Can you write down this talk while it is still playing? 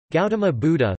Gautama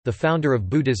Buddha, the founder of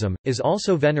Buddhism, is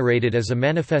also venerated as a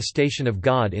manifestation of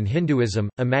God in Hinduism,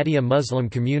 Ahmadiyya Muslim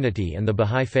community and the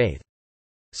Bahá'í Faith.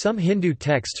 Some Hindu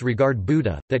texts regard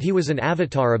Buddha, that he was an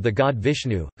avatar of the god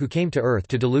Vishnu, who came to earth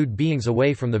to delude beings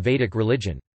away from the Vedic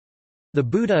religion. The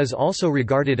Buddha is also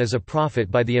regarded as a prophet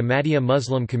by the Ahmadiyya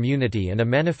Muslim community and a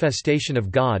manifestation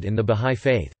of God in the Bahá'í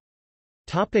Faith.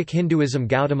 Hinduism.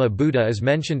 Gautama Buddha is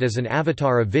mentioned as an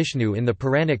avatar of Vishnu in the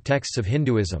Puranic texts of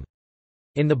Hinduism.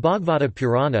 In the Bhagavata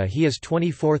Purana he is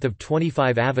 24th of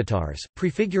 25 avatars,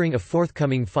 prefiguring a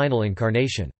forthcoming final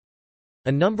incarnation.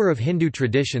 A number of Hindu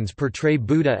traditions portray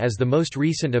Buddha as the most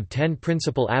recent of 10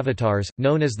 principal avatars,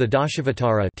 known as the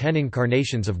Dashavatara, 10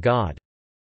 incarnations of God.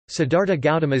 Siddhartha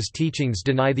Gautama's teachings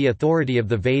deny the authority of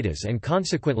the Vedas and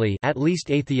consequently at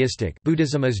least atheistic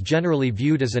Buddhism is generally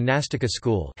viewed as a Nastika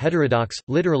school, heterodox,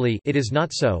 literally it is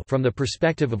not so from the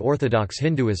perspective of orthodox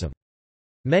Hinduism.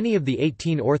 Many of the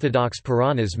 18 orthodox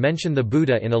Puranas mention the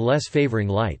Buddha in a less favoring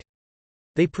light.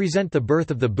 They present the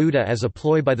birth of the Buddha as a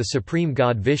ploy by the supreme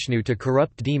god Vishnu to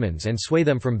corrupt demons and sway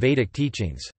them from Vedic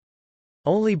teachings.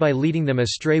 Only by leading them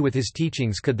astray with his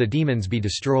teachings could the demons be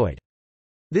destroyed.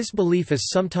 This belief is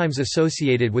sometimes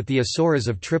associated with the Asuras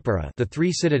of Tripura, the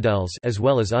three citadels, as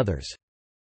well as others.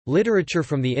 Literature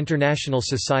from the International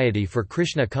Society for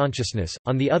Krishna Consciousness,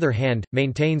 on the other hand,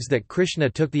 maintains that Krishna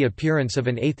took the appearance of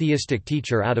an atheistic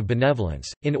teacher out of benevolence,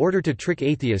 in order to trick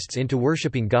atheists into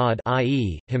worshipping God,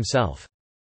 i.e., himself.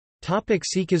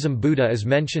 Sikhism. Buddha is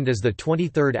mentioned as the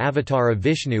 23rd avatar of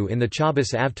Vishnu in the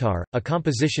Chaubis Avatar, a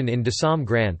composition in Dasam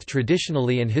Granth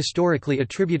traditionally and historically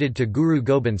attributed to Guru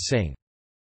Gobind Singh.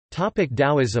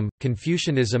 Taoism,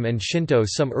 Confucianism and Shinto.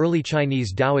 Some early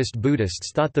Chinese Taoist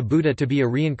Buddhists thought the Buddha to be a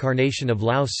reincarnation of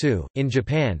Lao Tzu. In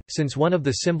Japan, since one of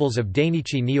the symbols of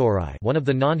Dainichi Nyorai, one of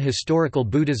the non-historical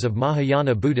Buddhas of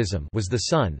Mahayana Buddhism, was the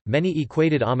sun, many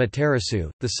equated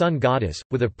Amaterasu, the sun goddess,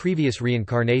 with a previous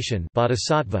reincarnation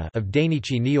bodhisattva of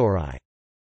Dainichi Nyorai.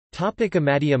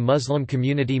 Ahmadiyya Muslim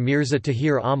community. Mirza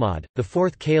Tahir Ahmad, the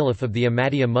fourth caliph of the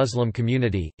Ahmadiyya Muslim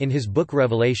community, in his book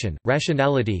Revelation,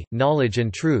 Rationality, Knowledge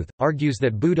and Truth, argues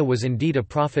that Buddha was indeed a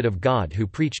prophet of God who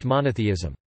preached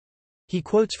monotheism. He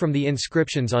quotes from the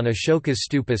inscriptions on Ashoka's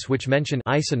stupas which mention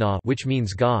Isana, which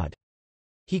means God.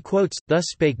 He quotes, "Thus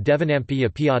spake Devanampiya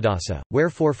Piyadasa,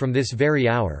 wherefore from this very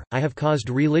hour, I have caused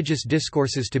religious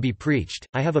discourses to be preached,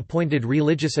 I have appointed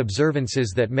religious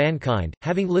observances that mankind,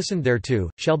 having listened thereto,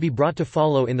 shall be brought to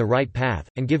follow in the right path,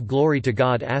 and give glory to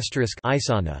God."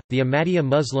 Isana. The Ahmadiyya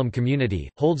Muslim community,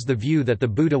 holds the view that the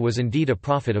Buddha was indeed a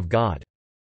prophet of God.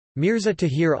 Mirza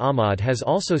Tahir Ahmad has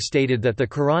also stated that the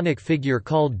Quranic figure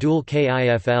called Dhul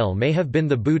Kifl may have been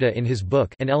the Buddha in his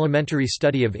book An Elementary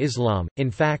Study of Islam.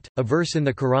 In fact, a verse in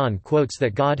the Quran quotes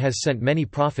that God has sent many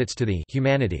prophets to the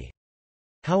humanity.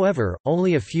 However,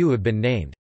 only a few have been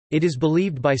named. It is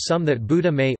believed by some that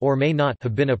Buddha may or may not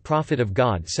have been a prophet of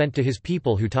God sent to his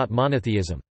people who taught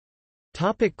monotheism.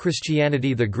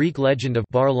 Christianity. The Greek legend of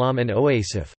Barlaam and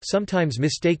Oasiph, sometimes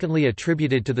mistakenly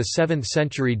attributed to the 7th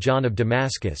century John of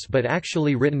Damascus but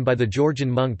actually written by the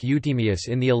Georgian monk Eutymius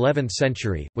in the 11th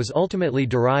century, was ultimately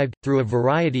derived, through a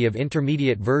variety of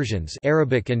intermediate versions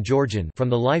Arabic and Georgian from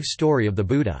the life story of the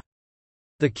Buddha.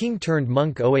 The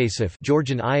king-turned-monk Oasiph,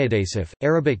 Georgian Iodasiph,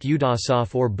 Arabic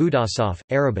Udasaf or Budasaf,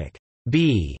 Arabic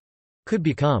B, could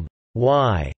become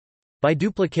Y by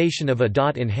duplication of a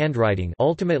dot in handwriting,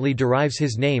 ultimately derives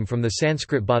his name from the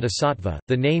Sanskrit bodhisattva,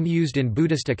 the name used in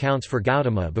Buddhist accounts for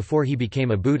Gautama before he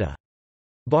became a Buddha.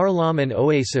 Barlaam and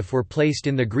Oasiph were placed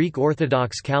in the Greek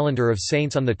Orthodox calendar of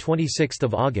saints on 26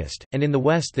 August, and in the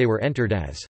West they were entered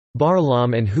as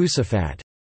Barlaam and Husafat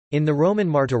in the Roman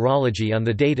Martyrology on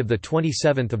the date of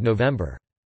 27 November.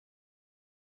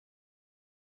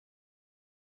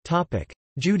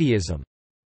 Judaism.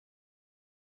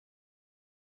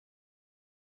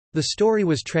 The story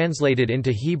was translated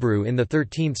into Hebrew in the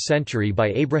 13th century by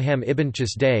Abraham ibn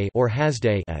Chasdai or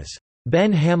Hasdai as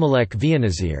Ben Hamelech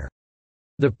Vianazir,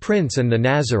 the Prince and the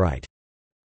Nazarite.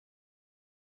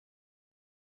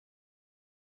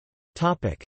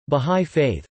 Bahá'í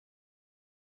Faith.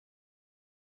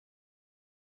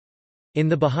 In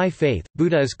the Bahá'í Faith,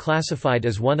 Buddha is classified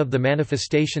as one of the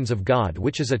manifestations of God,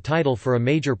 which is a title for a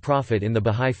major prophet in the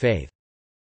Bahá'í Faith.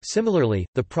 Similarly,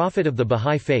 the prophet of the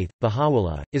Bahá'í Faith,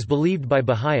 Baha'u'llah, is believed by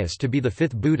Baha'is to be the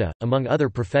fifth Buddha, among other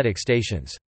prophetic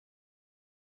stations.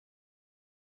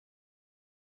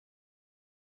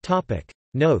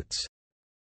 Notes